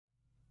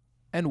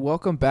And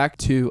welcome back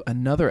to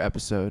another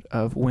episode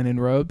of When in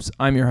Robes.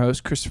 I'm your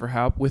host, Christopher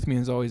Haupt. With me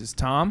as always is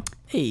Tom.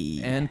 Hey.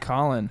 And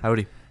Colin.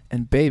 Howdy.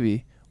 And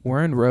baby,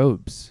 we're in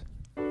robes.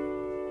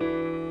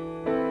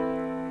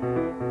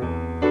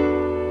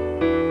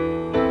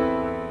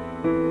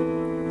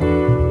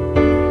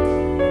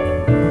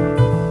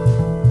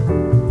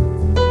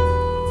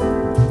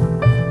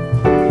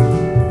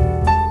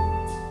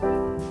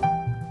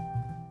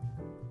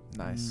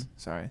 Nice.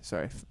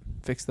 Sorry.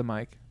 Fix the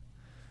mic.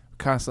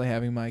 Constantly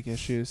having mic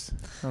issues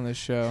on this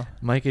show.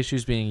 Mic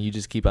issues being you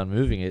just keep on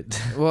moving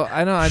it. Well,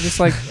 I know. I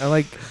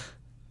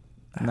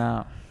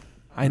No.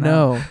 I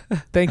know.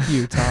 Thank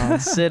you, Tom.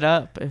 Sit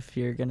up if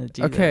you're going to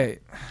do that. Okay.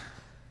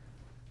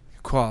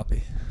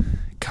 Quality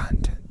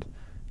content.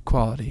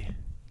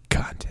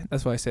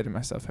 That's what I say to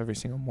myself every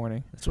single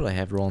morning. That's what I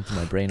have rolling through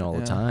my brain all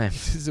the time.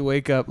 Just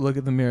wake up, look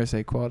at the mirror,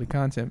 say quality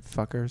content,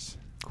 fuckers.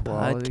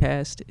 Quality.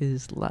 Podcast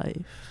is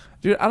life.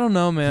 Dude, I don't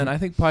know, man. I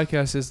think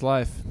podcast is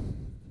life.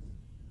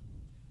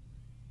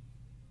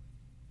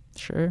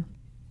 Sure.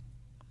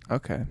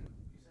 Okay.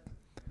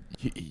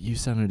 You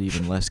sounded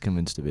even less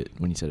convinced of it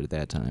when you said it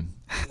that time.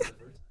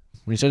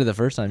 When you said it the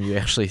first time, you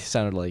actually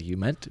sounded like you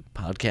meant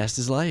podcast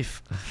is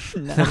life.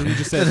 No. You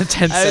just said a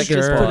 10 I was second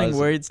just pause. putting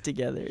words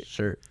together.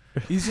 Sure.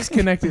 He's just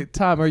connected.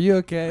 Tom, are you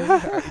okay?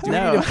 Do we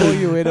No. need to pull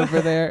you in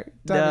over there?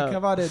 Tommy, No.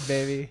 come on in,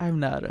 baby. I'm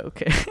not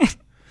okay.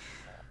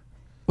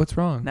 What's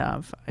wrong? No,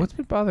 I'm fine. What's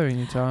been bothering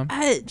you, Tom?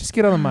 I Just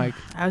get on the mic.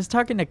 was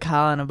talking to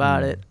Colin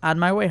about it. On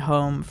my way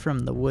home from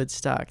the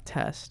Woodstock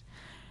test,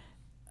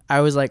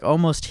 I was like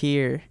almost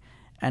here,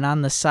 and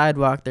on the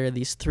sidewalk there are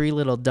these three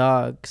little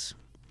dogs,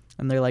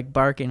 and they're like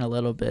barking a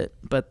little bit,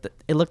 but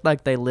it looked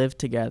like they lived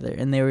together,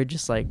 and they were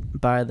just like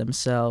by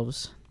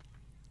themselves.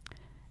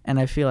 And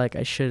I feel like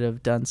I should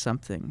have done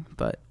something,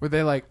 but Were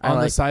they like I on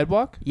the like-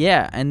 sidewalk?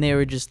 yeah, and they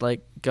were just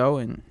like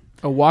going.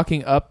 Oh,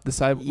 walking up the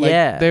sidewalk?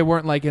 Yeah. They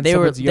weren't like in They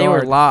were someone's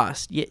yard.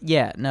 lost.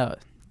 Yeah, no.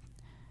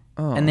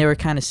 Oh. And they were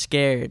kind of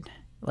scared,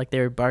 like they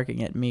were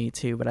barking at me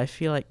too. But I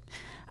feel like,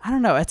 I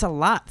don't know, it's a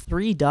lot.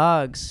 3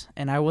 dogs,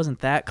 and I wasn't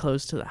that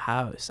close to the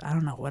house. I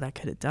don't know what I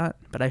could have done,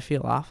 but I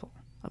feel awful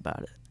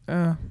about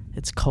it.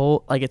 It's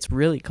cold, like it's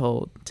really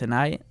cold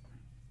tonight.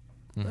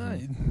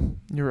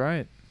 You're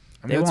right.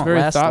 I They mean, that's won't very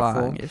last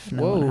thoughtful. long if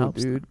no Whoa, one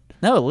helps dude. them.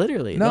 No,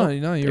 literally. No,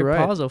 you're you're right.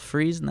 Their paws will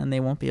freeze, and then they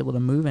won't be able to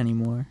move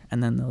anymore,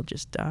 and then they'll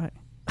just die.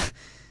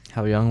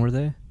 How young were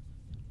they?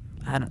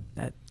 I don't.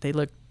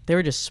 They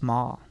were just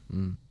small.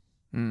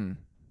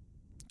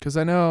 Because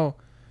I know,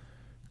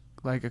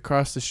 like,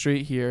 across the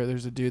street here,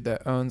 there's a dude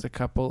that owns a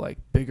couple, like,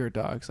 bigger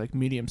dogs, like,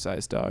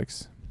 medium-sized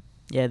dogs.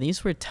 Yeah,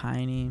 these were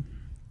tiny.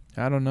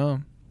 I don't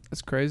know.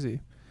 That's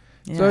crazy.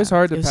 Yeah, It's always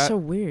hard to It was so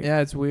weird. Yeah,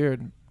 it's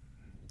weird.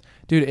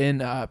 Dude, in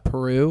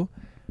Peru,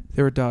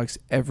 there were dogs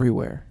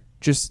everywhere.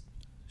 Just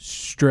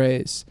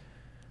strays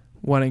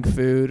wanting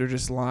food or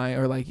just lying.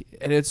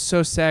 And it's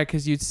so sad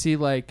because you'd see,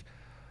 like,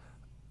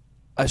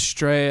 a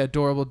stray,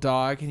 adorable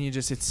dog, and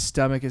its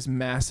stomach is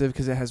massive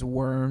because it has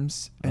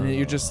worms. And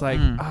you're just like,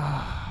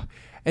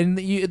 And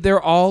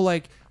they're all,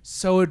 like,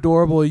 so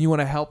adorable, and you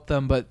want to help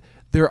them, but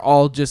they're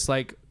all just,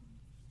 like,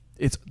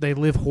 they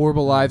live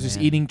horrible lives, just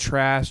eating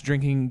trash,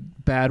 drinking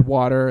bad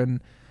water,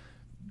 and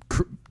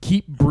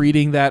keep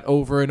breeding that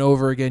over and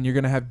over again. You're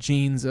gonna have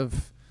genes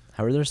of.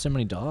 How are there so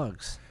many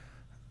dogs?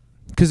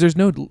 Because there's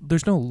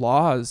no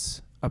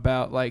laws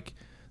about, like,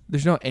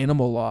 there's no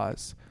animal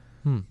laws.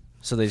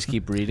 So they just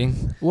keep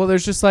breeding? Well,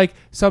 there's just, like,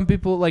 some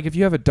people, like, if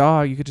you have a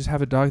dog, you could just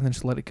have a dog and then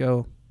just let it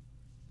go.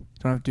 You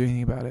don't have to do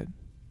anything about it.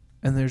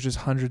 And there's just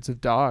hundreds of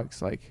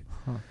dogs, like,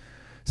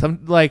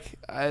 some, like,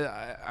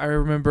 I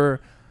remember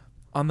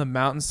on the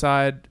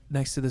mountainside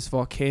next to this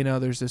volcano,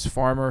 there's this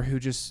farmer who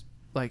just,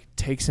 like,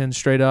 takes in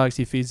stray dogs.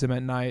 He feeds them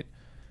at night.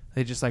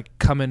 They just, like,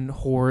 come in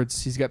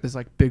hordes. He's got this,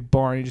 like, big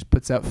barn. He just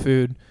puts out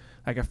food,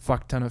 like a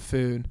fuck ton of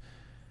food,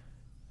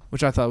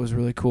 which I thought was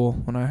really cool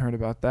when I heard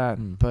about that.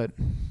 But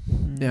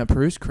yeah,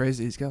 Peru's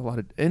crazy. He's got a lot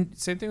of, and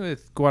same thing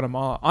with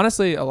Guatemala.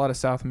 Honestly, a lot of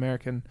South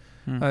American.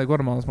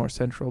 Guatemala's more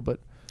central, but.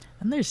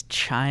 And there's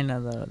China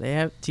though.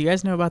 Do you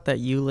guys know about that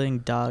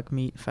Yuling dog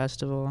meat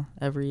festival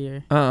every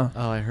year? Oh,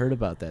 I heard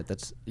about that.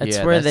 That's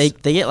where they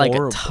get like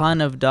horrible. a ton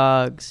of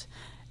dogs,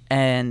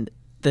 and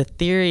the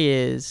theory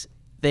is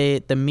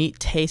the meat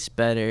tastes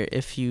better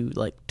if you,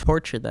 like,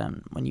 torture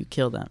them when you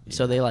kill them.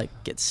 So they, like,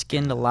 get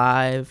skinned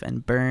alive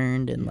and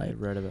burned, and I like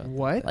read about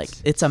What? like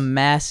it's a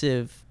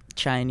massive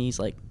Chinese,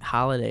 like,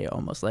 holiday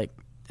almost. Like,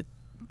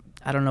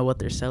 I don't know what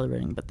they're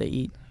celebrating, but they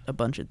eat a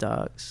bunch of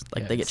dogs.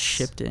 Like, they get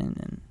shipped in,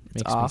 and it's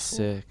makes awful.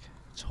 me sick.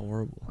 It's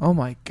horrible. Oh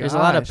my god. There's a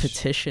lot of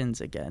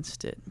petitions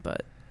against it,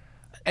 but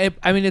I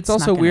mean, it's not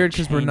also gonna weird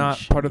because we're not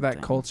change part of that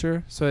anything.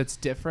 culture, so it's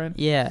different.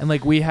 yeah. And,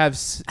 like, we have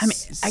I mean,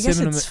 I guess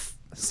it's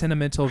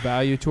sentimental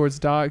value towards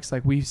dogs.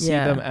 Like, we see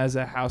Yeah. them as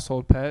a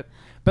household pet.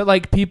 But,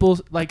 like, people,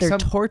 like, they're some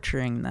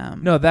torturing them.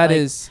 No, that Like,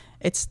 is.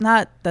 It's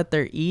not that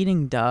they're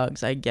eating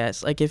dogs, I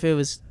guess. Like, if it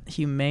was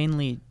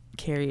humanely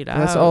carried out,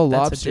 That's all that's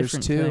a lobsters,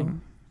 different too.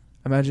 thing.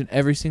 Imagine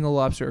every single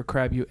lobster or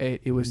crab you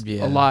ate, it was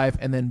Yeah. alive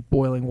and then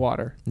boiling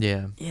water.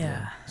 Yeah.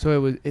 Yeah.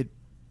 So it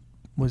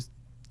was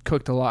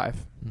cooked alive.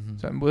 Mm-hmm.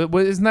 So,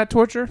 isn't that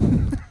torture?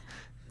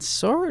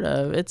 Sort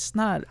of. It's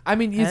not. I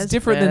mean, it's As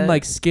different than bad.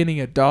 like skinning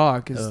a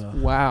dog. 'Cause, Ugh.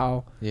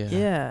 wow,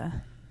 Yeah.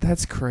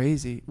 that's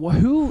crazy.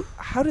 Well,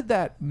 how did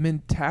that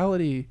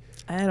mentality?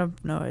 I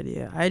have no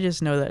idea. I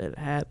just know that it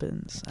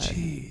happens.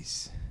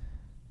 Jeez.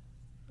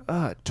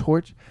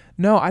 Torch.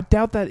 No, I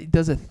doubt that it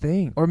does a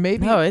thing. Or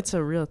maybe. No, it's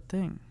a real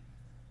thing.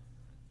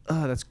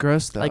 That's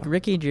gross though. Like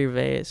Ricky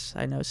Gervais,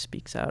 I know,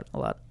 speaks out a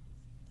lot.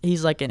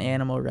 He's like an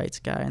animal rights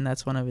guy, and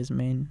that's one of his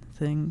main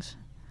things.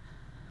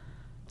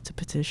 To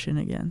petition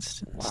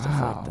against and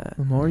stuff like that.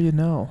 The more you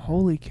know.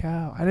 Holy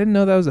cow. I didn't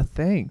know that was a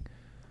thing.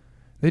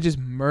 They just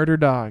murder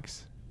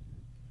dogs.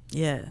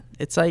 Yeah,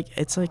 it's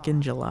like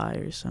in July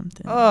or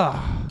something.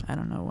 Ugh. I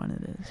don't know when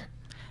it is.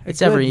 A It's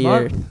good every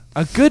year. month.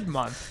 A good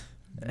month.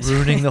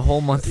 Ruining the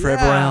whole month for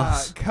everyone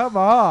else. Come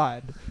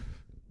on.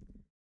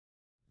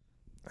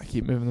 I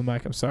keep moving the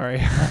mic. I'm sorry.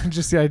 I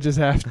just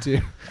have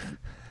to.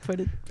 Put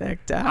it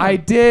back down. I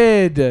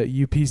did.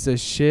 You piece of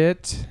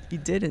shit. You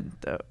didn't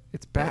though.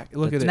 It's back.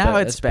 Look at it. Now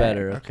That's it's back.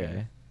 better.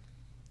 Okay.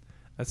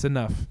 That's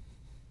enough.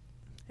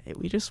 Hey,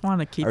 we just want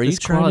to keep. Are you this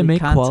trying to make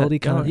quality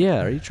content? content?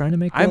 Yeah. Are you trying to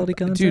make I'm- quality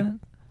content? dude.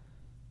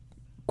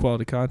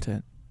 Quality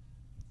content.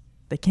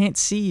 They can't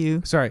see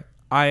you. Sorry.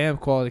 I am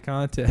quality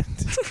content.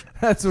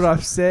 That's what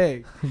I'm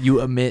saying. You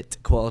emit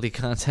quality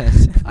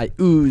content. I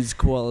ooze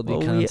quality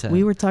Well, content.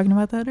 we were talking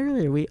about that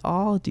earlier. We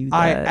all do that.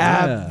 I am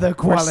Yeah. the We're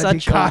quality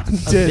such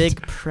content. a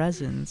big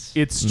presence.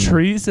 It's Mm.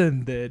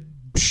 treason then.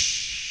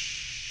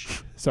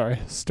 Sorry,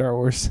 Star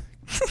Wars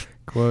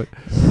quote.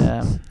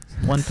 Yeah,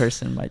 one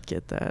person might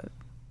get that.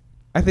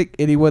 I think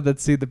anyone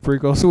that's seen the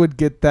prequels would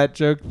get that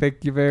joke.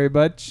 Thank you very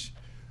much.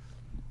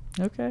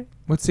 Okay,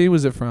 What scene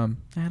was it from?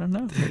 I don't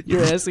know.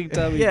 You're asking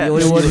Tommy, Yeah. the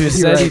only one who You're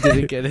said he right.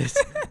 didn't get it.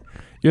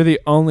 You're the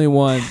only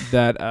one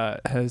that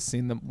has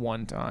seen them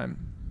one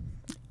time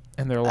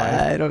in their life.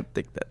 I don't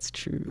think that's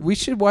true. We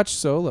should watch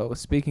Solo.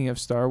 Speaking of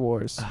Star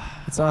Wars,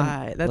 it's on.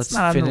 Why? That's Let's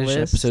not on the finish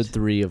list. episode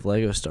 3 of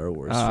Lego Star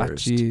Wars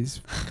first.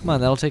 Jeez, Come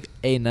on, that'll take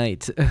a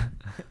night.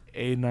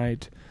 a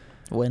night.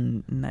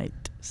 One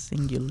night,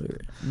 singular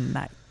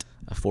night.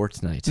 A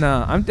fortnight.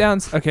 No, I'm down.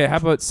 Okay, how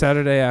about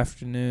Saturday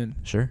afternoon?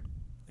 Sure.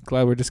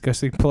 Glad we're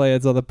discussing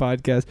plans on the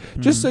podcast.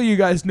 Just so you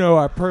guys know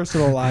our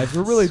personal lives,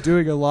 we're really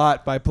doing a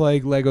lot by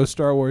playing Lego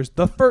Star Wars.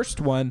 The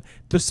first one,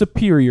 the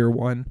superior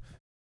one.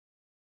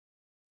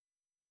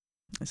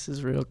 This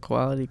is real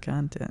quality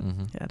content.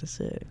 Mm-hmm. Gotta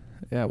say.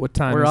 Yeah, what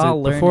time We're is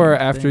all it? Before or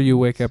learning after you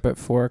things. wake up at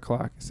 4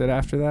 o'clock? Is it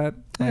after that?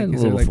 A Like,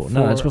 is it little like before.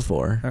 No, it's 4?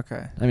 before.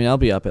 Okay. I mean, I'll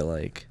be up at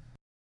like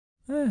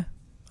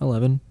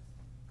 11.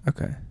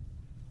 Okay.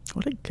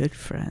 What a good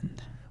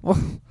friend. Well,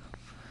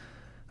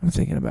 I'm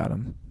thinking about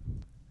him.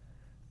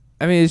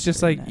 I mean, it's just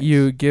Very like nice.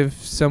 you give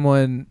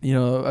someone,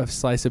 a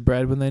slice of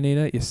bread when they need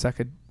it. You suck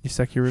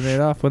your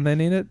roommate off when they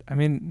need it. I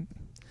mean,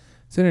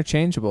 it's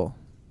interchangeable.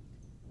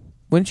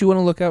 Wouldn't you want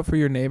to look out for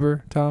your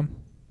neighbor, Tom?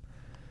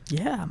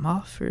 Yeah, I'm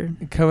off for.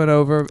 Coming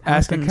over,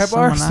 asking, Helping can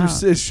I borrow someone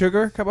some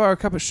sugar? Can I borrow a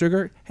cup of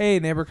sugar? Hey,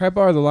 neighbor, can I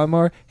borrow the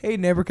lawnmower? Hey,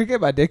 neighbor, can I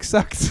get my dick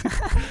sucked?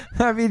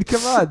 I mean,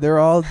 come on. They're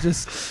all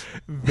just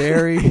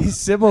very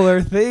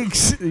similar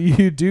things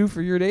you do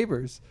for your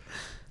neighbors.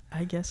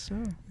 I guess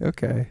so.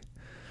 Okay.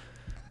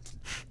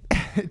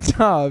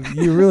 Tom,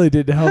 you really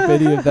didn't help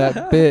any of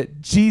that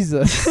bit.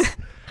 Jesus.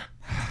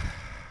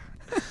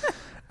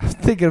 I'm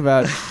thinking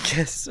about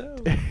Guess so.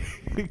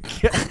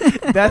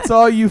 that's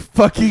all you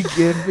fucking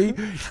give me?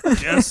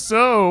 Guess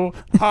so.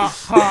 Ha,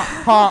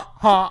 ha, ha,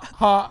 ha,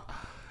 ha.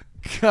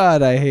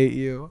 God, I hate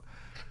you.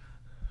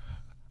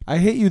 I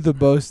hate you the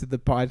most in the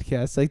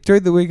podcast. Like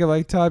during the week, I'm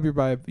like, Tom, you're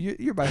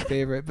my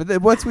favorite. But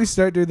then once we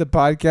start doing the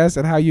podcast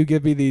and how you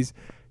give me these,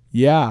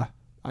 yeah,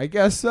 I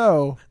guess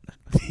so.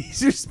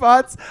 These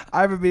response,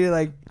 I'm immediately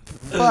like,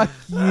 fuck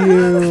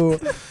you.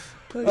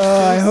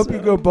 I hope you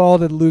go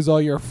bald and lose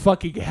all your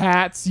fucking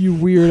hats, you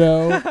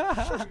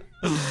weirdo.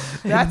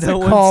 That's no a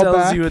one callback.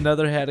 sells you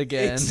another hat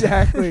again.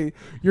 Exactly.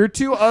 You're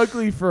too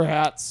ugly for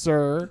hats,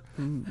 sir.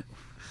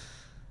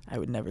 I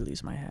would never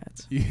lose my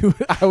hats.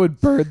 I would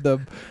burn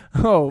them.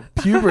 Oh,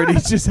 puberty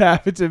just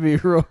happened to me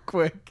real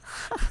quick.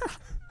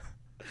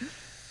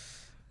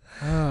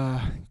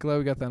 Glad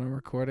we got that on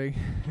recording.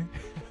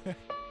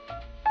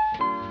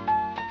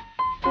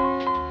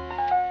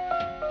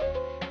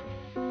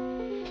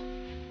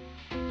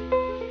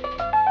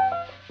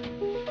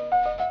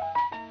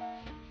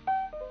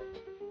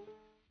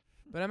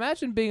 But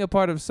imagine being a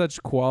part of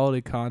such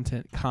quality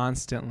content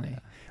constantly.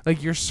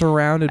 Like you're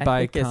surrounded by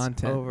I think content.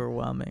 it's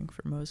overwhelming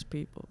for most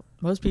people.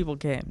 Most people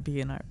can't be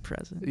in our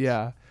presence.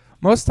 Yeah.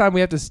 Most time we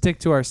have to stick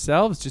to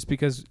ourselves just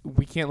because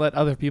we can't let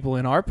other people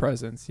in our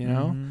presence, you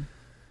know? Mhm.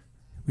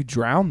 We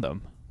drown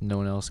them. No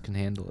one else can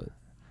handle it.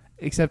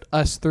 Except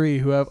us three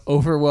who have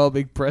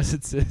overwhelming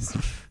presences.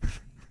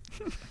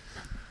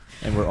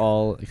 And we're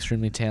all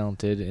extremely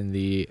talented in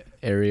the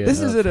area This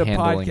of isn't a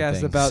handling podcast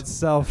things. about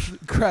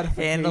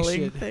self-gratification.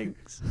 Handling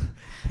things.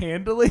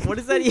 Handling? What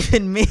does that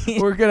even mean?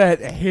 We're going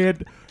to Hey,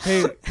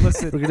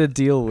 listen. We're going to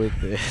deal with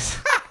this.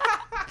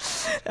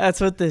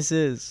 That's what this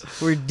is.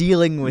 We're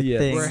dealing with Yes.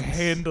 things. We're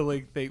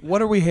handling things.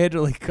 What are we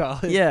handling,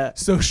 Colin? Yeah.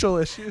 Social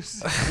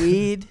issues.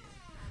 Weed.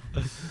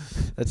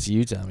 That's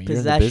you, Tommy. You're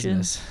in the Possession.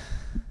 business.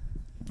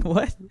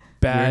 What?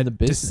 Bad the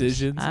business.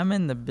 decisions. I'm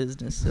in the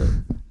business of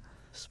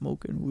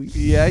smoking weed.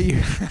 Yeah,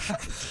 you.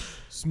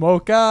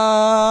 Smoke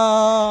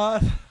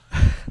on.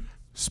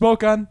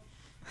 Smoke on.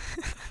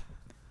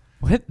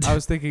 What? I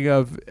was thinking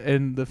of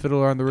in the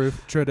Fiddler on the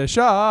Roof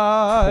tradition.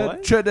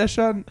 What?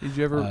 Tradition. Did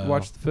you ever Oh.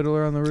 watch the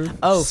Fiddler on the Roof?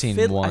 Oh, Seen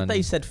I one. thought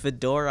you said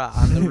fedora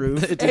on the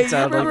roof. It Hey, did you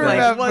sound like remember that.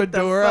 that? what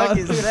fedora? the fuck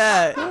is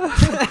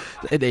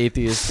that? An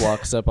atheist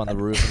walks up on the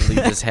roof and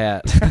leaves his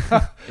hat.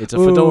 It's a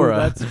Ooh, fedora.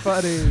 that's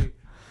funny.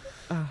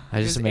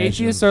 I just Because imagine.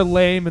 atheists are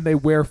lame and they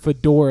wear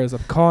fedoras. I'm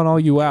calling all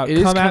you out. It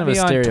is Come kind at of a me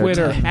on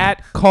Twitter stereotype.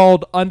 at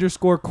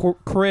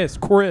called_Chris.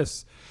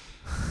 Chris.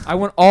 I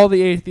want all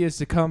the atheists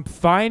to come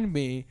find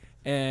me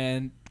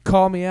and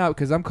call me out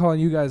because I'm calling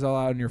you guys all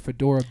out on your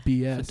fedora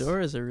BS.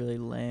 Fedoras are really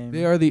lame.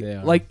 They are the They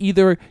are. like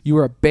either you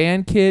are a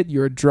band kid,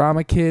 you're a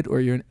drama kid, or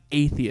you're an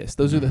atheist.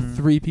 Those are the Mhm.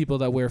 3 people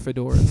that wear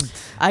fedoras.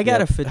 I got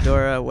Yep. a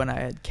fedora when I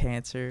had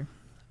cancer.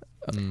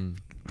 Mm.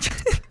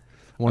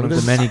 One of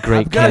the many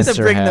great Got to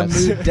cancer bring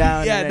hats. the mood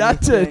down. Yeah, and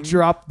not to anything.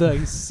 drop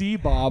the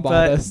C-bomb on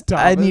But us,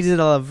 Thomas. I needed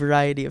a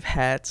variety of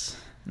hats,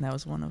 and that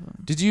was one of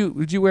them.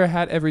 Would you wear a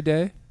hat every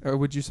day, or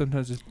would you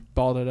sometimes just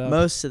bald it up?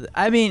 Most of the,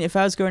 I mean, if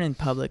I was going in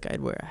public,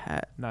 I'd wear a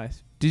hat.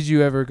 Nice. Did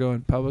you ever go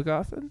in public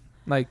often?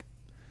 Like,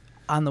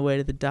 On the way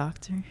to the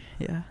doctor,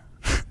 yeah.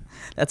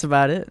 That's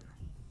about it.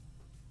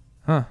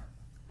 huh?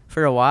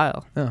 For a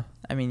while. Oh.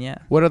 I mean, yeah.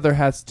 What other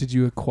hats did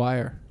you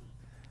acquire?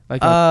 Like,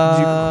 did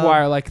you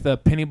acquire like the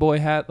penny boy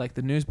hat, like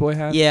the newsboy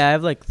hat? Yeah, I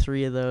have like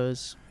 3 of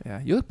those.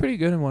 Yeah, you look pretty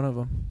good in one of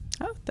them.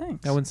 Oh,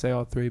 thanks. I wouldn't say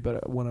all 3,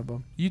 but one of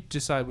them. You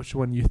decide which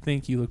one you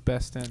think you look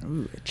best in.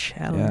 Ooh, a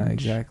challenge. Yeah,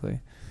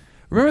 exactly.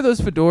 Remember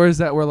those fedoras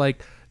that were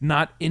like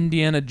not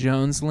Indiana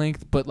Jones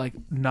length, but like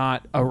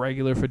not a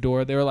regular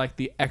fedora? They were like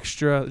the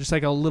extra, just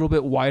like a little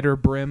bit wider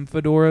brim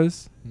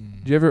fedoras.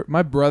 Did you ever?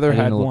 My brother I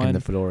had didn't look in one the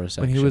fedora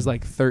section. when he was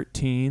like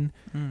 13,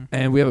 Mm.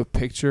 and we have a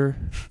picture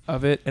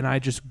of it, and I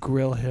just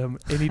grill him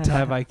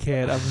anytime I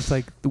can. I was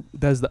like,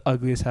 that's the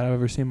ugliest hat I've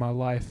ever seen in my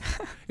life.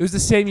 It was the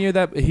same year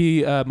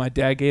that my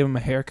dad gave him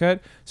a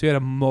haircut, so he had a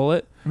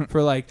mullet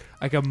for like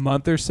a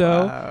month or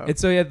so, Wow. and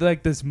so he had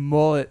like this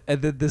mullet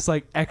and then this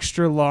like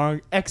extra long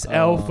XL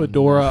Oh,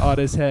 fedora no. on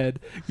his head,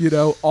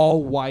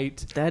 all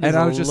white. That is And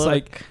I a was just look.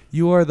 like,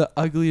 you are the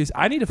ugliest.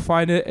 I need to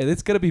find it, and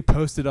it's gonna be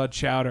posted on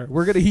Chowder.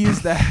 We're gonna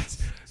use that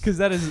because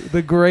that is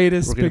the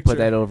greatest. We're gonna picture. put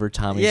that over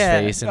Tommy's yeah,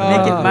 face and Oh.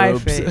 make it my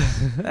robes. face.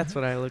 That's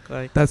what I look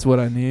like. That's what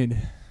I need.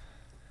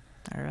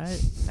 All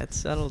right, that's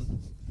settled.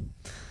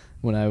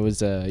 When I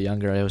was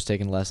younger, I was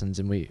taking lessons,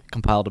 and we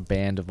compiled a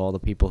band of all the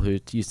people who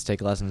used to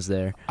take lessons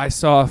there. I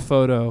saw a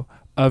photo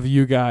of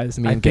you guys.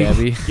 Me I and think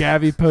Gabby.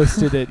 Gabby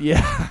posted it.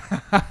 Yeah.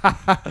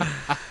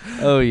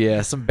 Oh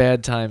yeah, some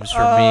bad times for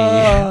me.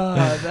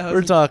 that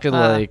We're was- talking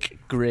like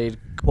grade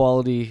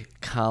quality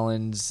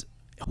Collins,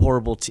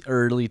 horrible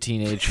early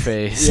teenage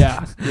phase.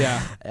 Yeah.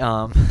 Yeah.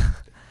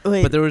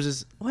 Wait, But there was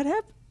this. what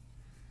happened?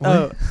 What?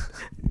 Oh,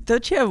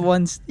 don't you have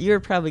one? You were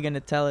probably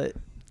gonna tell it.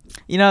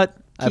 You know,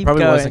 I keep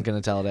probably going. wasn't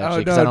gonna tell it Oh,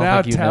 actually because no, I don't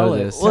now think you tell know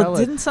it. this. Well, Well, Tell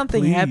it, didn't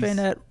something please. happen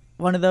at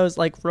one of those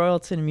like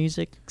Royalton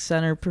Music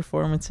Center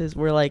performances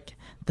where like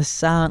the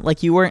sound,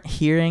 like you weren't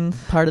hearing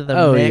part of the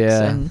Oh, mix?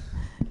 yeah. And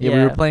Yeah,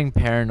 we were playing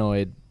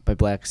 "Paranoid" by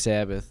Black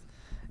Sabbath,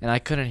 and I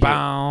couldn't hear.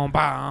 Bow,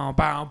 bow,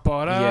 bow,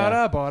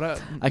 ba-da, ba-da.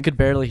 I could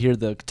barely hear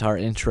the guitar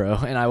intro,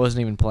 and I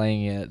wasn't even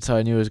playing it, so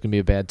I knew it was gonna be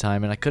a bad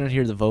time. And I couldn't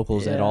hear the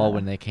vocals at all Yeah.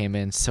 when they came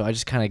in, so I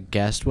just kind of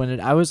guessed when it.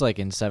 I was like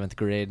in 7th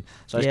grade,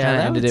 so I just Yeah, kind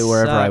of that ended would it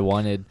wherever I suck.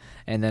 wanted.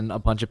 And then a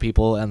bunch of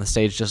people on the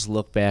stage just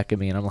looked back at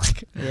me, and I'm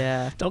like,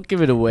 Yeah. "Don't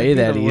give it away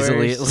that That'd be the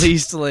easily. At worst.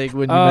 least like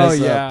when you Oh mess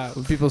yeah. up."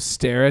 When people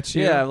stare at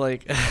you. Yeah, I'm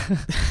like.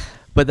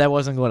 But that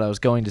wasn't what I was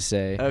going to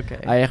say.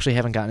 Okay. I actually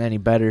haven't gotten any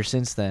better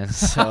since then,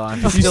 so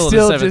I'm You still,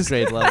 still at the 7th just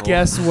grade level.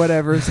 guess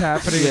whatever's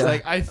happening. It's Yeah.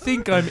 like, I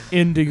think I'm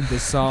ending the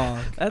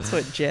song. That's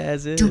what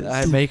jazz is.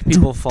 I make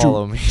people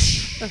follow me.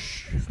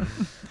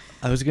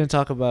 I was going to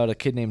talk about a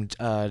kid named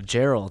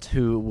Gerald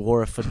who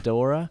wore a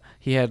fedora.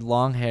 He had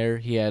long hair.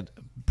 He had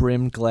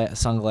brimmed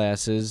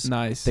sunglasses.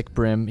 Nice. Thick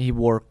brim. He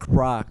wore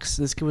Crocs.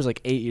 This kid was like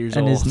 8 years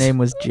And old. his name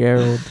was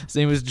Gerald. His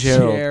name was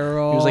Gerald.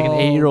 Gerald. He was like an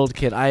 8-year-old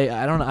kid.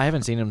 I don't know. I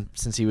haven't seen him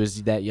since he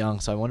was that young,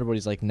 so I wonder what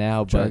he's like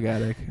now. But Drug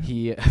addict.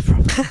 he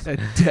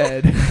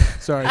Dead.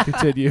 Sorry,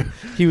 continue.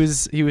 he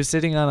was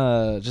sitting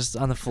on just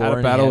on the floor. Had a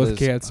and he battle had with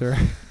his- cancer.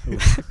 That'd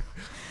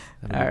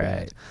be All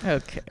bad. right.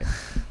 Okay.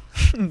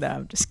 No,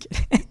 I'm just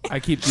kidding. I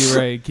keep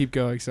derating. Keep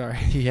going. Sorry.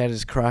 He had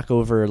his croc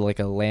over like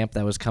a lamp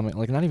that was coming,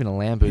 like not even a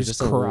lamp, it was His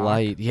just croc. a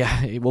light.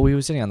 Yeah, well, he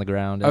was sitting on the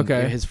ground. And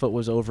Okay. his foot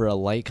was over a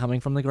light coming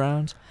from the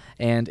ground,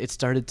 and it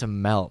started to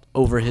melt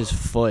over his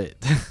foot.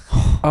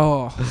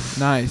 Oh,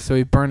 nice. So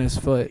he burned his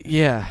foot.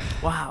 Yeah,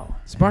 Wow.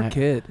 Smart I-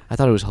 kid. I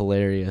thought it was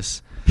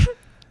hilarious.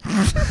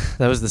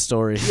 That was the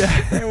story.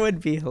 That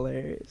would be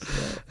hilarious.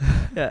 but-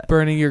 Yeah.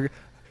 Burning your.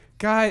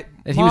 Guy,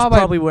 And he was Mom,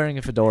 probably wearing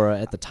a fedora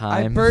at the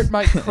I time. burnt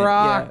my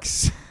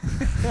Crocs.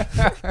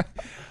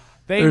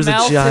 They There's a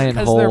melted giant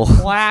because hole. they're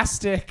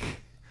plastic.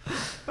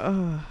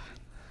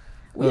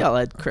 We all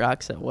had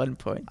Crocs at one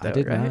point, though, I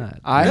did right?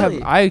 not.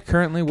 Really? I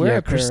currently wear Yeah,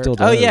 a pair. Chris still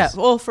Oh does. yeah,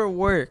 well for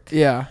work.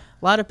 Yeah,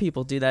 A lot of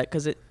people do that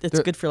because it's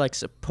They're good for like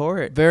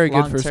support. very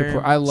good for long-term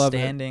support. I love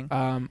standing.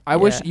 it. I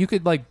wish Yeah. you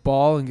could like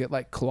ball and get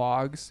like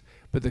clogs,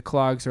 but the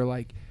clogs are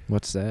like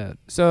What's that?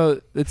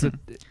 so it's a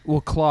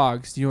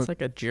clogs. You know, It's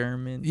like a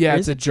German. yeah, or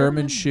it's is a it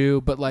German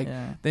shoe, but like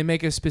Yeah. they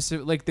make a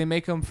specific like they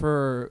make them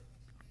for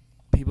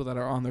people that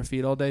are on their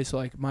feet all day. So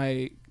like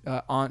my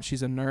aunt,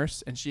 she's a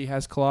nurse and she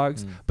has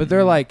clogs, but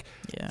they're like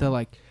Yeah. they're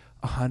like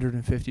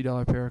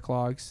 $150 pair of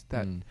clogs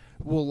that Mm.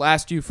 will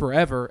last you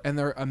forever, and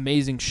they're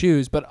amazing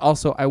shoes. But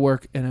also, I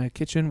work in a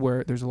kitchen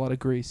where there's a lot of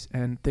grease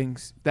and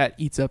things that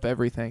eats up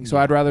everything. So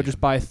Yeah, I'd rather yeah. just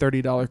buy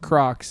 $30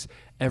 Crocs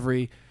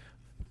every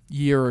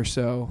year or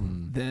so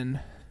than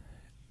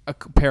a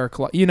pair of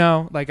clogs. You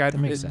know, like I That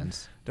makes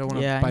sense. don't want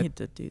to Yeah, I buy need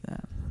to do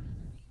that.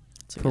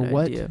 It's a For good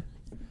what? idea.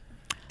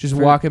 just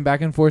for- walking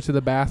back and forth to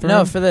the bathroom.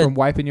 No, for the- from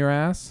wiping your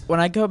ass. When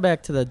I go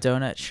back to the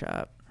donut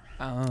shop,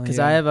 because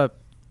I have a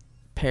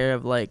pair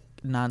of like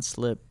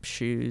non-slip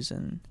shoes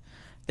and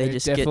they They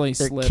just definitely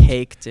they're slipped.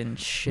 caked and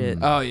shit.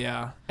 Mm. Oh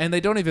yeah, and they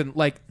don't even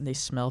like They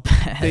smell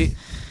bad.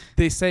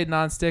 they say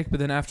non-stick, but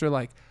then after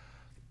like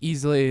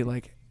easily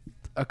like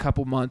a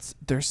couple months,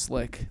 they're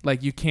slick.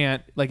 Like you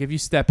can't like if you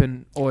step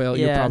in oil,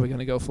 you're Yeah. probably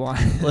gonna go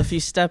flying. Well, if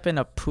you step in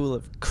a pool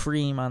of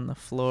cream on the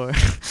floor,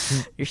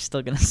 you're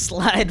still gonna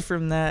slide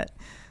from that.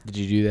 Did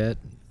you do that?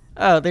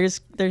 Oh, there's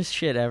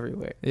shit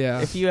everywhere.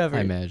 Yeah, If you ever, I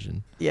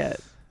imagine. yeah,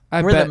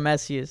 I we're bet. the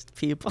messiest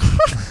people.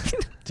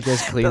 Do you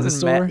guys clean the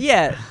Doesn't matter. store?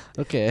 Yeah.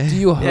 Okay. Do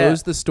you Yeah.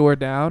 hose the store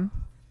down?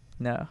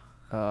 No,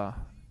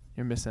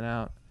 You're missing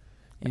out.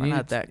 I'm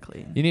not that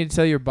clean. You need to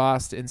tell your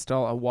boss to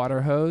install a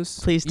water hose.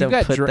 Please You don't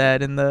got put dra-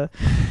 that in the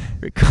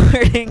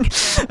recording.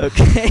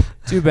 Okay.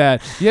 Too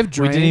bad. You have We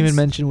drains. didn't even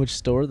mention which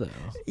store though.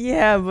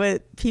 Yeah,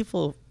 but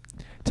people.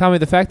 Tommy,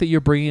 the fact that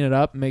you're bringing it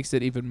up makes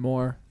it even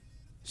more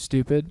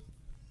stupid.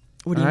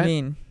 What do you Alright.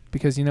 mean?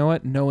 Because you know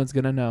what? No one's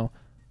gonna know.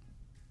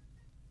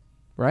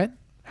 Right?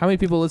 How many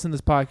people listen to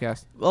this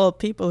podcast? Well,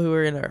 people who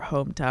are in our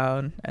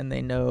hometown and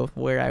they know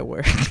where I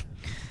work.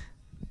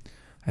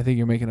 I think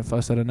you're making a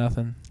fuss out of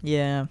nothing.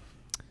 Yeah.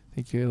 I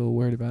think you're a little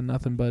worried about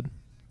nothing, bud.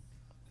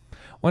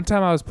 One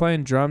time I was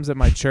playing drums at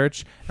my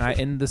church and I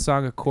ended the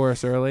song a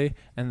chorus early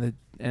and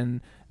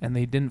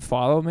they didn't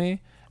follow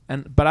me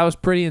but I was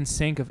pretty in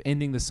sync of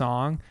ending the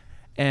song,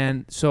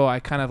 and so I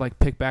kind of like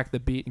picked back the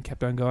beat and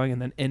kept on going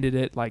and then ended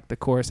it like the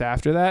chorus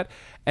after that.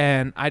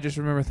 And I just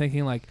remember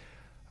thinking like,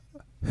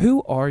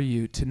 who are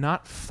you to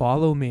not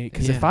follow me?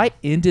 Because if Yeah. I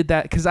ended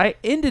that, because I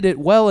ended it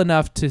well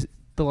enough to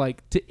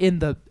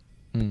end the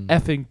Mm.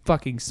 effing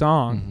fucking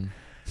song.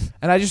 Mhm.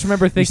 And I just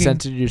remember You thinking,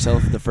 censored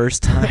yourself the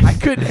first time. I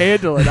couldn't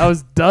handle it. I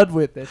was done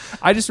with it.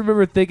 I just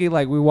remember thinking,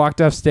 like, we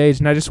walked off stage,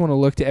 and I just want to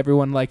look to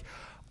everyone like,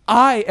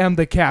 I am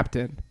the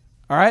captain.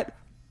 All right?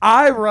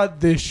 I run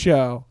this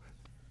show.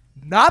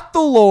 Not the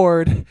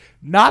Lord,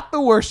 not the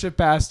worship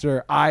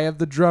pastor. I am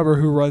the drummer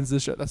who runs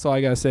this show. That's all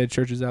I got to say to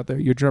churches out there.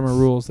 Your drummer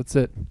rules. That's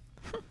it.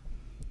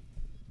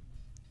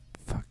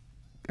 Fuck.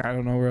 I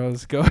don't know where I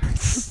was going.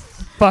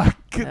 Fuck.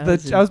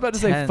 That I was about to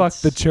say fuck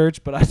intense. the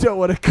church, but I don't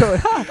want to go.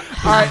 All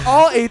right,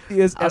 all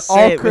atheists I'll and say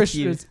all it with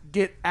Christians,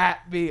 get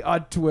at me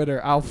on Twitter.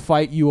 I'll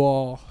fight you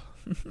all.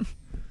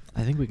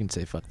 I think we can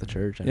say fuck the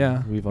church. I Yeah.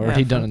 mean, we've Yeah,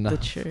 already done fuck the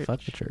enough. church.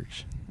 Fuck the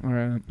church. All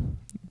right.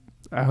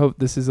 I hope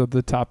this is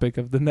the topic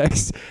of the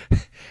next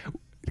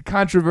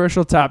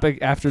controversial topic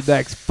after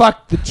next.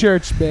 Fuck the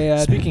church, man.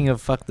 Speaking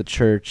of fuck the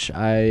church,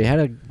 I had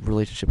a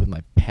relationship with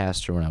my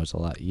pastor when I was a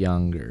lot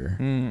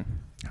younger.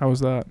 How was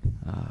that?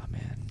 Ah,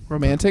 man.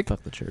 Romantic?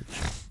 Fuck the church.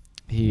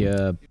 He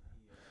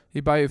He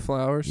buy you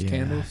flowers, Yeah.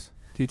 candles?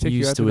 Do you take he you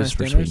used out to to nice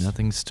whisper dinners? sweet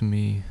nothings to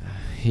me.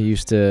 He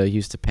used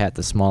to pat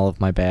the small of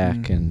my back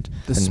Mm. and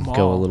The go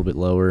small. a little bit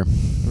lower.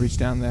 Reach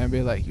down there and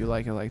be like, you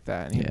like it like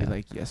that? And he'd Yeah. be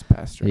like, yes,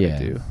 pastor, Yeah. I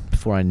do.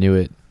 Before I knew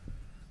it,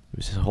 it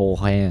was his whole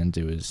hand.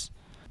 It was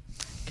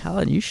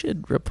Colin, you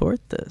should report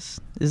this.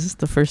 Is this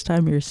the first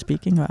time you're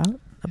speaking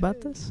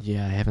about this?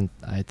 yeah. I haven't.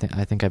 I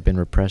think I've been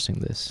repressing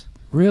this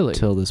Really?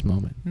 till this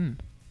moment.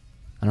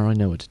 I don't really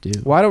know what to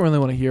do. Well, I don't really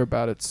want to hear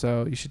about it,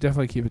 so you should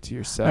definitely keep it to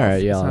yourself. All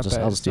right, yeah. It's I'll not just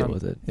bad. I'll It's just deal not-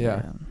 with it.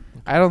 Yeah.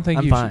 I don't think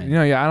I'm you fine.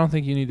 should. I don't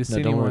think you need to No,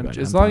 see don't worry anyone. about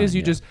it. As I'm long fine, as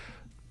you yeah. just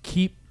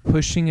keep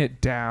pushing it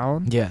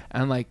down Yeah.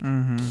 and like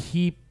Mm-hmm.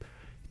 keep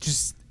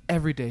just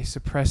every day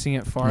suppressing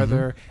it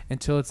farther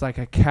until it's like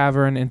a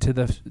cavern into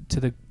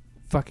the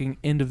fucking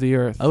end of the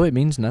earth. Oh, it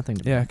means nothing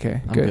to me. Yeah,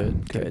 okay. I'm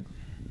good. good.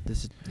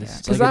 This is Yeah.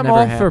 it's Because like it I'm never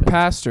all for happened.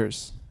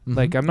 pastors. Mhm.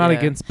 Like, I'm not Yeah.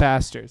 against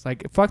pastors.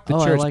 Like, fuck the Oh,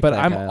 I church, like but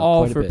that I'm guy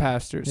all quite a for bit.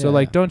 pastors. Yeah. So,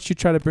 like, don't you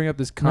try to bring up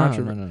this No,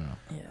 controversy. no.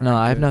 Yeah. No,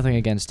 I have Good. nothing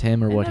against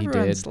him or And what he did.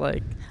 everyone's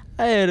like,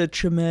 I had a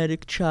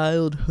traumatic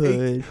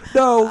childhood.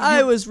 No,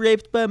 I was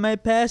raped by my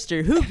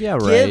pastor. Who Yeah,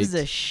 gives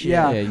right. a shit?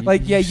 Yeah,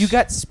 Yeah, you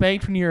got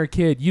spanked when you were a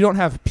kid. You don't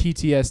have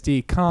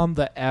PTSD. Calm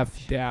the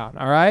F down,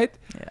 all right?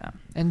 Yeah.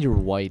 And you're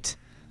white.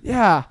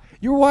 Yeah.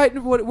 You're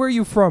white. Where are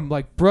you from?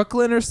 Like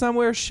Brooklyn or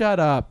somewhere? Shut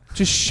up.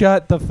 Just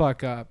shut the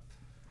fuck up.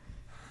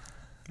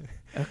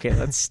 Okay,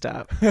 let's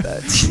stop.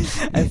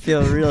 I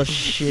feel real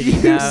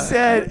shitty You now.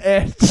 said,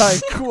 and I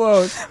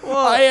quote,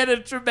 Well, I had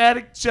a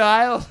traumatic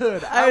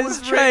childhood. I was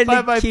raped trying by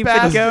to my keep it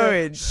pastor."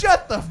 going.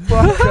 Shut the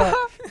fuck up.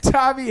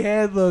 Tommy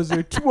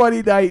Handloser,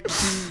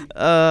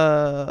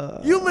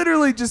 2019. You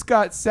literally just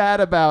got sad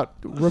about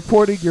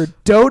reporting your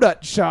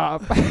donut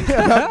shop.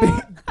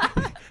 About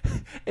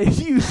and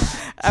you,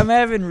 I'm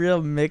having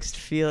real mixed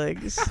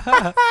feelings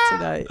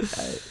tonight.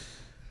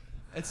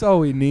 that's all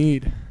we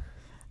need.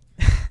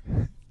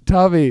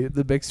 Tommy,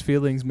 the mixed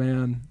feelings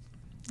man.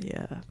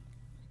 Yeah.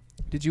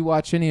 Did you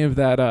watch any of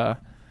that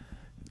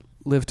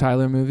Liv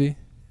Tyler movie?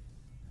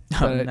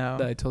 Oh, no.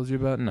 That I told you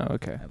about? No,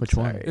 okay. Which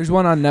one? Sorry. There's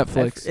one on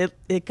Netflix.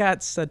 It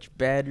got such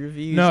bad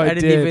reviews. No, I it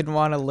didn't did. even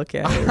want to look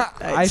at it.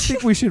 I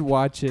think we should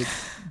watch it,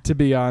 to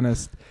be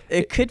honest.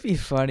 It could be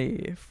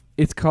funny.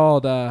 It's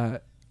called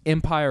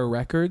Empire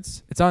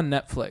Records. It's on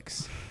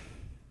Netflix.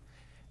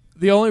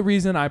 The only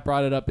reason I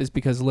brought it up is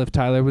because Liv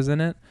Tyler was in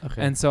it.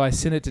 Okay. And so I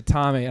sent it to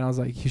Tommy, and I was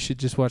like, you should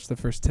just watch the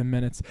first 10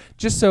 minutes,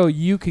 just so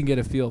you can get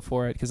a feel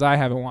for it, because I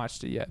haven't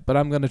watched it yet. But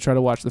I'm going to try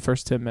to watch the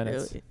first 10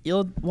 minutes.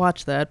 You'll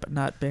watch that, but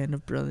not Band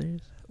of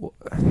Brothers.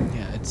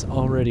 Yeah, it's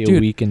already Dude,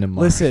 a week into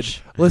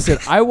March. Listen,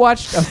 I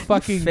watched a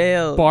fucking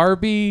failed.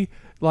 Barbie,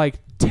 like,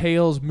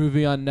 Tales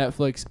movie on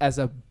Netflix as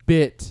a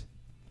bit,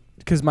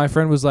 because my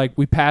friend was like,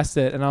 we passed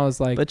it, and I was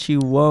like, But you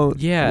won't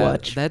Yeah,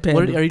 watch that. Band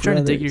What of are you trying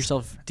to dig Brothers.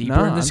 yourself deeper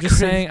no, in I'm this? just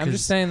grave? saying, I'm 'Cause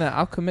just saying that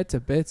I'll commit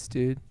to bits,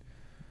 dude.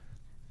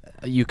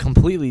 you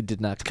completely did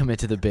not commit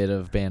to the bit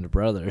of Band of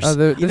Brothers.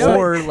 You know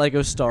or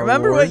Lego Star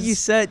Remember Wars. what you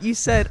said? You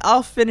said,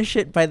 I'll finish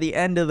it by the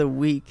end of the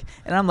week.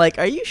 And I'm like,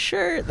 are you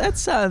sure? That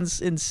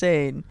sounds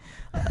insane.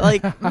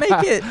 Like, make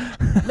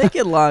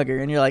it longer.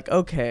 And you're like,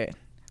 okay,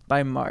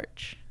 by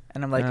March.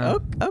 And I'm like, Yeah.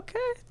 okay,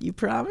 you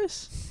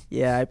promise?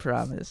 Yeah, I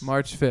promise.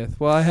 March 5th.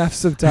 Well, I have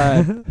some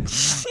time.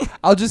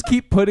 I'll just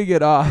keep putting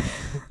it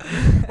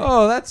off.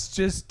 Oh, that's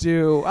just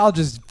due. I'll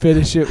just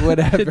finish it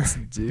whenever. It's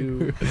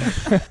due.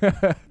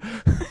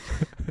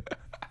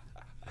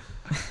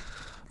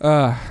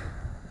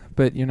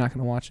 But you're not going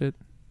to watch it?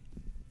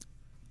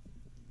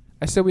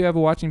 I said we have a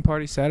watching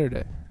party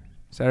Saturday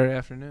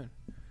afternoon.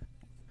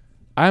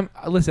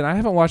 Listen, I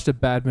haven't watched a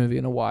bad movie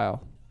in a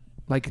while.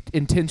 Like,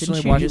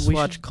 intentionally Didn't you watch. just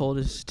watch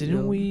Coldest Didn't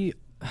Steel? we?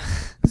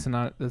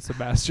 That's a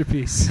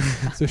masterpiece.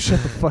 So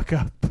shut the fuck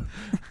up.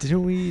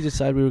 Didn't we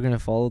decide we were gonna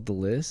follow the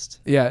list?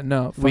 Yeah,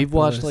 no. fuck We've the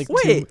watched, list.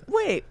 like,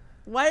 Wait.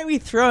 Why are we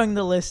throwing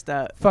the list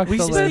out? Fuck we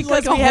the spent, list. Just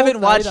like, because a we whole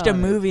haven't night watched a on it.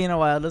 movie in a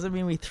while doesn't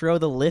mean we throw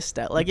the list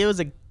out. Like, it was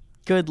a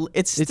good.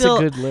 It's It's still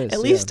a good list.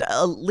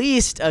 at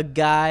least a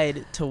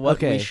guide to what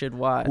Okay. we should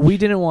watch. We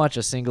didn't watch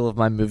a single of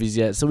my movies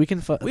yet, so we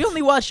can. We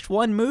only watched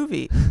one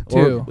movie.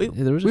 Two. We-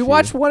 There was a We few.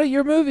 watched one of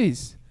your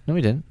movies. No,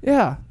 we didn't.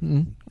 Yeah.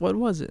 Mm-mm. What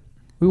was it?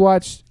 We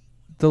watched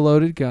The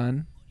Loaded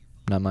Gun,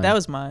 Not mine. That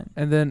was mine.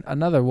 and then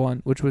another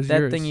one, which was That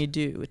yours. Thing You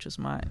Do, which was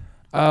mine.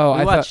 Oh, We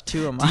I watched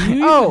two of Do mine.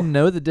 you Oh. even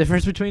know the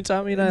difference between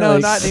Tommy and I? No,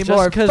 Like, not just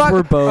anymore. because Fuck.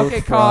 we're both. Okay,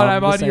 Colin, from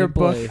I'm the on your same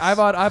book. place. I'm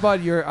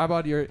on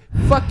your.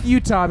 Fuck you,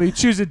 Tommy.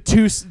 Choosing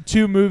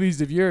two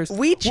movies of yours.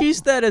 We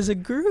choose that as a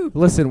group.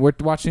 Listen, we're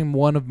watching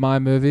one of my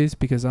movies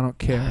because I don't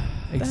care.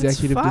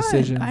 Executive That's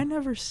fine. decision. I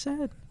never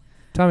said.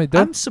 Tommy, I'm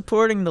don't.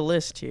 supporting the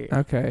list here.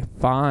 Okay,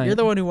 fine. You're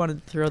the one who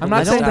wanted to throw the I'm not I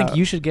list don't saying think out.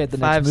 you should get the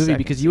 5 next movie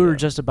because you were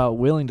seconds ago. just about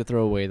willing to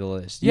throw away the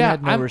list. You Yeah,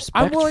 had no I'm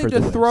respect willing for to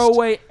the throw list.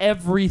 away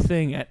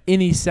everything at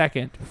any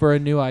second for a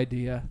new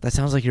idea. That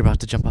sounds like you're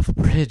about to jump off a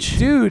bridge.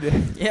 Dude,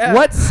 Yeah.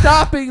 what's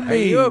stopping me?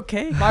 Are you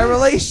okay? My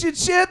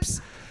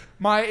relationships?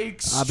 My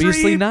extreme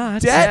Obviously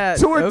not. debt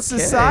Yeah, towards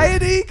okay.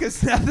 society?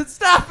 Because nothing's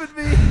stopping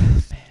me.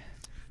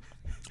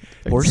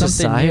 Or Something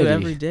society. new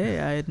every day.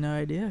 I had no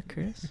idea,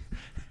 Chris.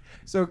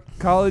 So,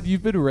 Colin,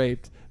 you've been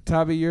raped.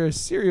 Tommy, you're a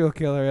serial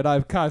killer, and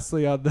I'm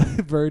constantly on the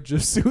verge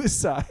of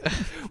suicide.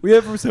 We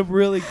have some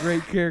really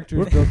great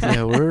characters built in.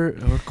 Yeah, we're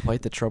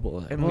quite the trouble.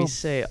 And Well, we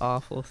say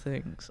awful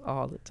things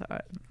all the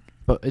time.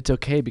 but it's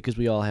okay because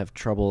we all have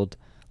troubled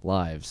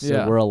lives, so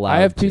Yeah. we're allowed. I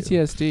have to.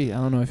 PTSD. I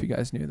don't know if you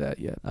guys knew that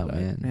yet. Oh, but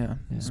man. Yeah,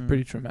 it's Yeah.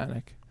 pretty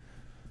traumatic.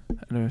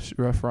 And it was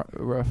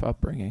rough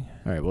upbringing.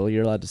 All right, well,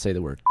 you're allowed to say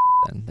the word.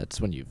 Then that's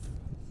when you've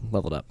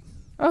leveled up.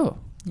 Oh,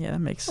 Yeah, that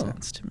makes Oh.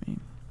 sense to me.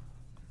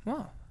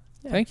 wow.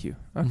 Yeah. Thank you.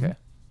 Okay. Mhm.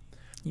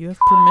 You have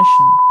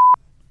permission.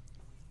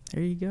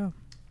 There you go.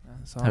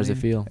 That's all How does I it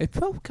need. feel? It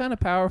felt kind of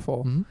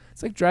powerful. Mhm.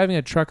 It's like driving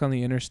a truck on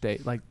the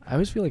interstate, like I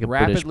always feel like a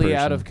rapidly British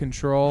out of person.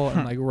 control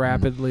and like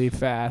rapidly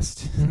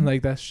fast.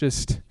 Like that's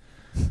just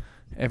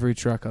every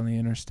truck on the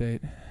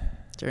interstate.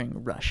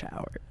 During rush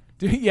hour.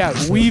 Dude, yeah,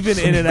 weaving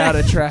in and out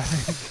of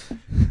traffic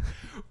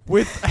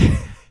with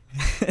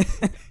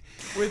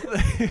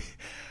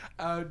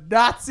a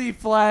Nazi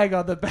flag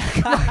on the back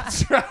of my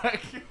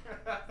truck.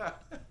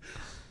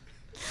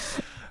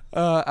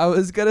 I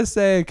was gonna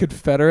say a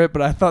Confederate,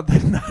 but I thought the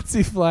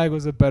Nazi flag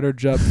was a better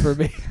jump for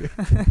me.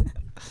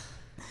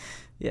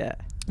 Yeah.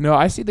 No,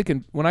 I see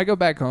when I go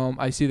back home,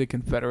 I see the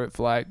Confederate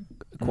flag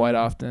quite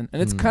often,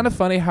 and it's Mm. kind of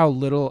funny how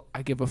little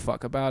I give a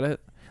fuck about it.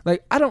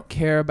 Like, I don't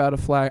care about a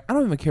flag. I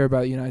don't even care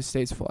about the United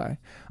States flag.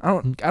 I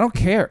don't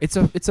care. It's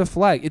a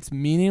flag. It's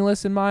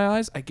meaningless in my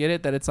eyes. I get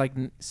it that it's like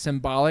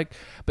symbolic,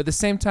 but at the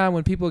same time,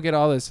 when people get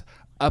all this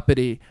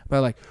uppity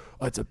about like,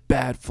 oh, it's a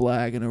bad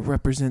flag and it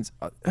represents,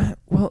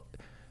 well,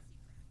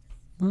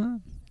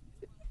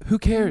 who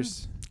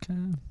cares?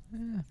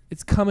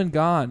 It's come and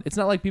gone. It's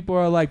not like people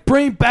are like,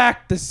 bring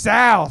back the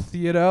South,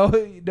 you know?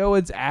 No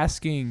one's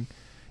asking.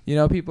 You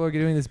know, people are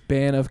doing this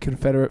ban of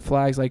Confederate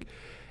flags. Like,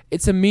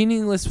 it's a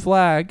meaningless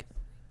flag,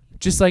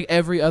 just like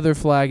every other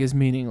flag is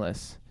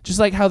meaningless. Just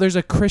like how there's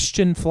a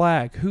Christian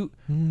flag.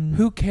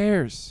 Who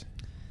cares?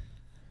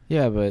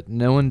 Yeah, but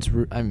no one's...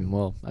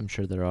 I'm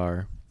sure there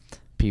are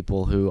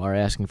people who are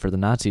asking for the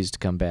Nazis to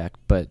come back,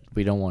 but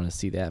we don't want to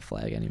see that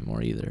flag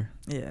anymore either.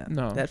 Yeah.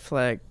 No. That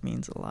flag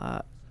means a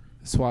lot.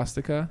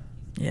 Swastika?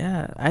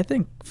 Yeah. I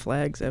think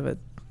flags have a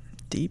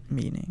deep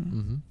meaning.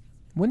 Mm-hmm.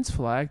 When's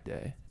Flag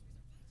Day?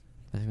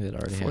 I think that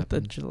already 4th of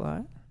happened.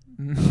 July.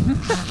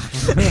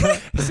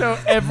 So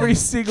every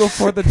single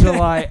 4th of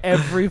July,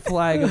 every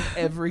flag of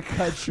every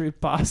country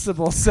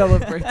possible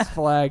celebrates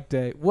Flag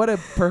Day. What a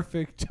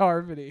perfect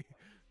harmony.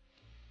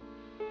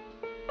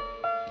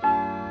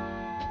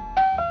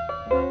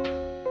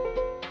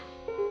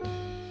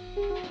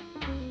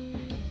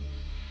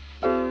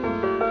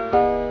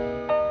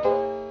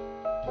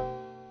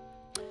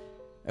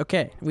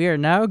 Okay, we are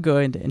now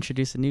going to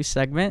introduce a new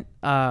segment.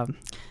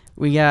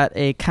 We got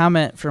a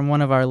comment from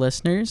one of our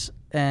listeners,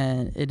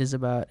 and it is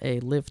about a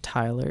Liv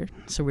Tyler.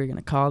 So we're going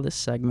to call this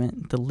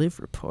segment the Liv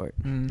Report.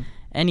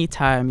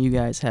 Anytime you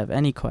guys have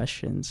any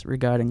questions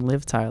regarding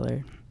Liv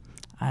Tyler,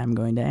 I'm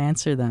going to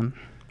answer them.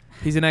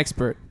 He's an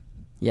expert.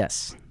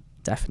 Yes,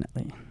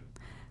 definitely.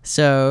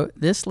 So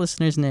this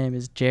listener's name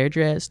is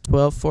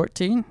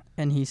Jairdraz1214,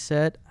 and he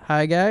said,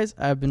 "Hi guys,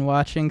 I've been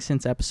watching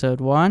since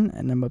episode 1,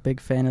 and I'm a big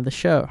fan of the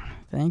show."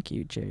 Thank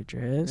you,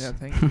 Jairdraz. Yeah,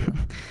 thank you.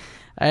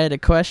 I had a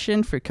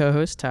question for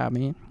co-host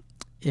Tommy.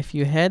 If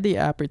you had the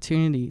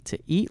opportunity to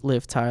eat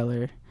Liv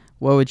Tyler,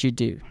 what would you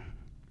do?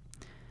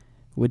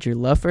 Would your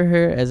love for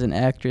her as an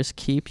actress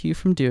keep you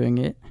from doing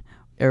it?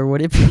 Or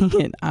would it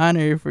be an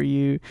honor for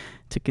you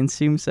to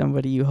consume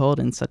somebody you hold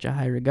in such a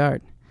high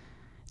regard?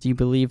 Do you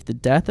believe the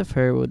death of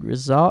her would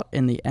result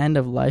in the end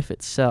of life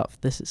itself?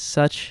 This is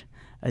such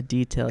a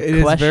detailed question.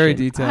 It is very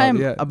detailed,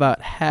 I'm yeah.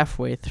 about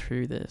halfway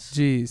through this.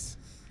 Jeez.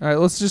 All right,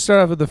 let's just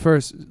start off with the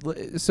first.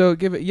 So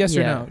give it yes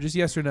or Yeah. no. Just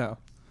yes or no.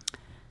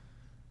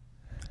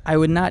 I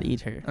would not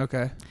eat her.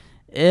 Okay.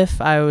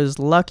 If I was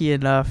lucky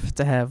enough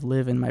to have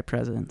Liv in my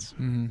presence,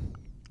 Mm-hmm.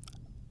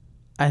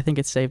 I think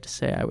it's safe to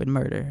say I would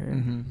murder her.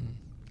 Mm-hmm.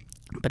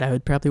 But I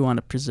would probably want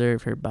to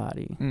preserve her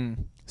body.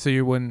 So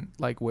you wouldn't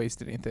like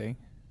waste anything.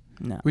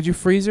 No. Would you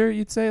freeze her?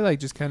 You'd say like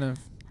just kind of.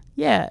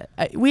 Yeah,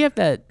 we have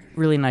that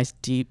really nice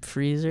deep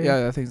freezer. Yeah,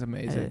 that thing's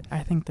amazing.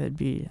 I think that'd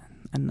be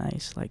a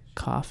nice like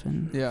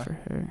coffin Yeah. for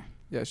her.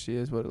 Yeah, she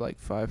is what like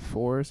 5'4"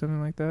 or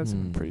something like that. So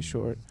pretty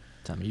short.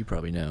 Tommy, you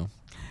probably know.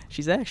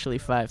 She's actually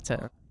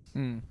 5'10".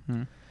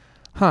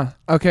 Huh.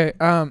 Okay.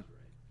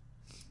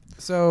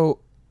 So,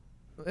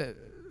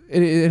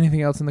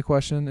 anything else in the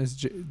question? Is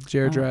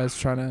Jairdraz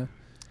trying to?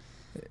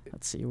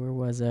 Let's see, where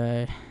was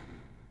I?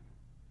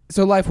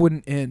 So life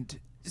wouldn't end.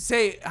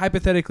 Say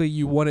hypothetically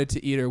you wanted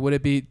to eat her. Would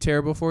it be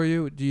terrible for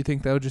you? Do you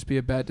think that would just be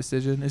a bad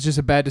decision? It's just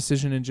a bad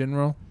decision in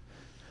general,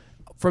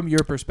 from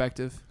your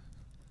perspective.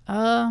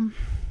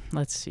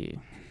 Let's see.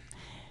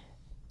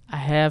 I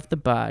have the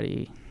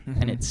body Mm-hmm.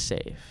 and it's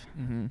safe.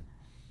 Mm-hmm.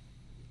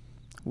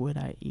 Would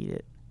I eat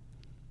it?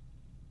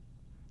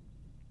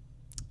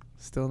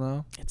 Still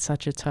no. It's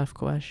such a tough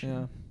question.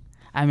 Yeah.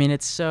 I mean,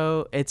 it's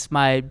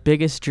my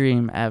biggest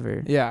dream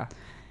ever. Yeah.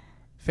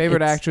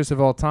 Favorite It's- actress of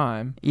all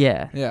time.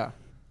 Yeah. Yeah.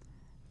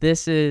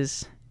 This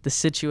is the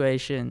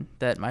situation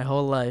that my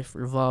whole life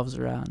revolves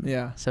around.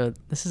 Yeah. So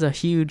this is a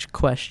huge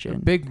question. A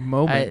big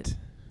moment.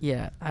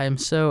 Yeah, I am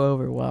so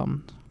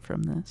overwhelmed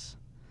from this.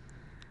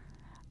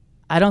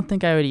 I don't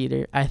think I would eat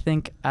her. I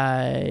think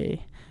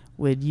I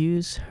would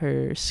use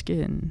her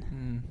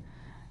skin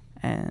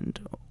and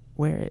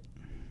wear it.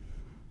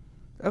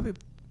 That'd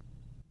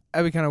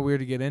be kind of weird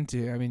to get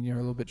into. I mean, you're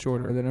a little bit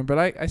shorter than her, but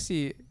I could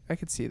see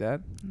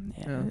that.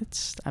 Yeah,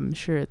 I'm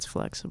sure it's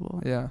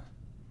flexible. Yeah.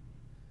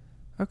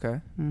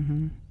 Okay.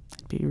 It'd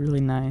be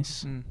really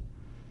nice. Mm.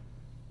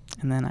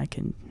 And then I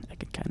could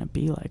kind of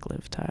be like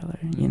Liv Tyler,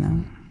 you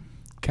know?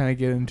 Kind of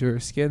get into her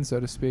skin, so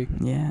to speak.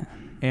 Yeah.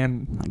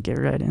 And I'll get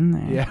right in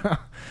there. yeah.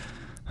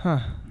 Huh.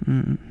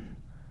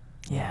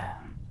 Yeah.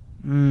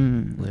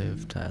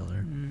 Liv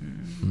Tyler.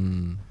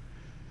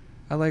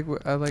 I like.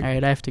 All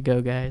right, I have to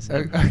go, guys.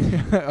 All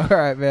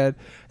right, man.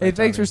 Hey, Bye,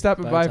 thanks for Tommy.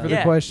 stopping Bye, by Tommy. for the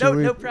Yeah,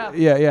 question. no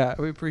problem. Yeah,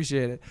 we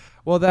appreciate it.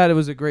 Well, that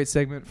was a great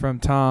segment from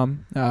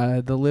Tom,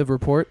 the Liv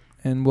Report,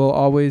 and we'll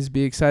always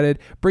be excited.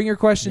 Bring your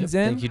questions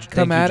in.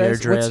 Come thank at you, us.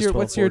 Jairdraz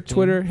What's your 1214.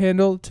 Twitter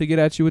handle to get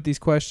at you with these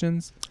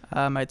questions?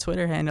 My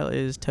Twitter handle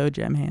is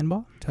ToeJam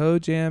Handball. Toe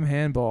Jam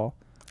Handball.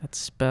 That's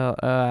spelled.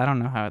 I don't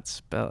know how it's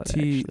spelled.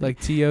 actually. Like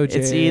TOJ.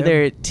 It's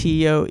either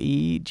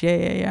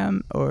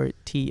TOEJAM or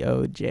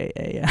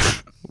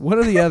TOJAM. one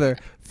or the other.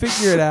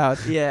 Figure it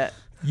out. Yeah.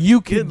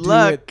 You can Good do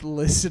luck. it,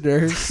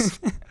 listeners.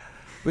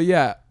 But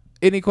yeah,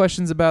 any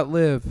questions about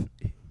Liv?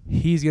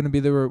 He's going to be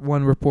the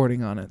one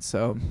reporting on it.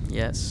 So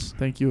Yes.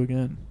 thank you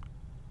again.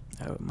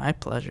 Oh, my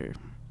pleasure.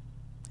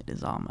 It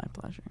is all my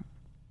pleasure.